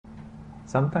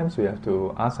sometimes we have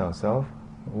to ask ourselves,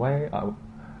 why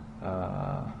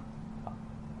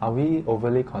are we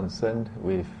overly concerned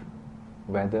with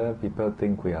whether people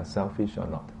think we are selfish or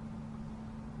not?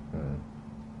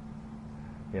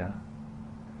 Yeah.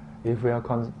 If we are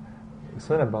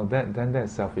concerned about that, then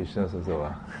that's selfishness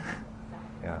also.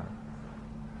 Yeah.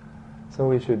 So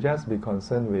we should just be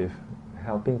concerned with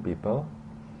helping people.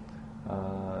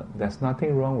 There's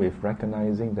nothing wrong with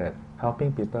recognizing that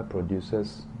helping people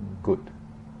produces good.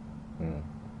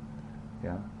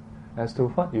 Yeah. As to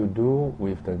what you do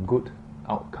with the good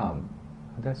outcome,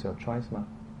 that's your choice, ma.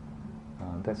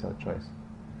 That's your choice.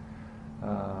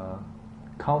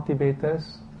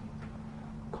 Cultivators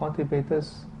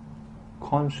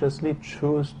consciously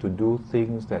choose to do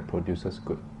things that produces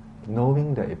good,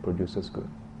 knowing that it produces good.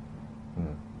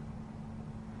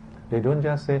 They don't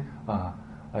just say, I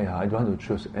don't want to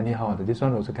choose anyhow, this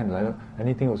one also can,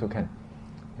 anything also can.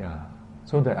 Yeah.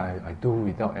 So that I do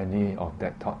without any of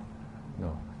that thought.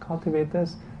 No.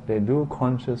 Cultivators, they do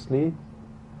consciously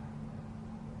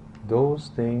those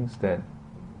things that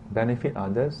benefit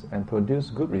others and produce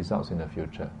good results in the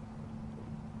future.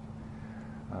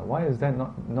 Why is that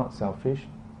not selfish?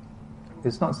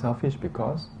 It's not selfish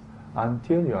because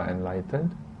until you are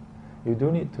enlightened, you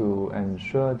do need to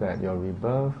ensure that your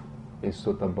rebirth is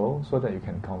suitable so that you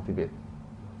can cultivate.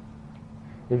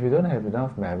 If you don't have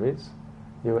enough merits,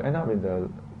 you will end up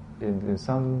in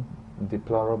some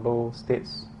deplorable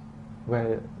states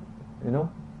where,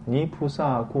 泥菩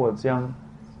萨过江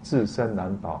自身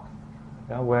难保.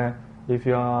 Where if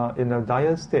you are in a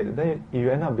dire state, then you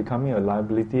end up becoming a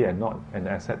liability and not an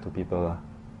asset to people.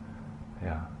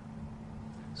 Yeah.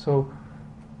 So,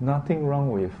 nothing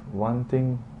wrong with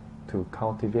wanting to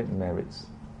cultivate merits.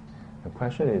 The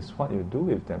question is what you do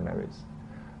with the merits.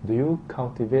 Do you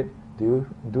cultivate, do you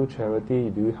do charity,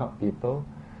 do you help people,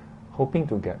 hoping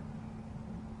to get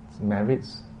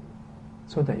merits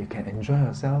so that you can enjoy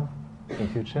yourself in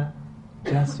future,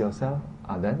 just yourself?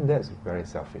 Then that's very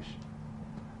selfish.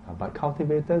 But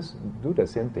cultivators do the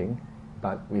same thing,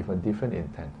 but with a different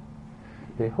intent.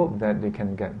 They hope that they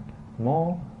can get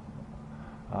more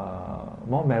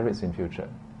merits in future,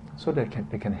 so that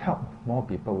they can help more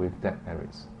people with that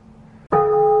merits.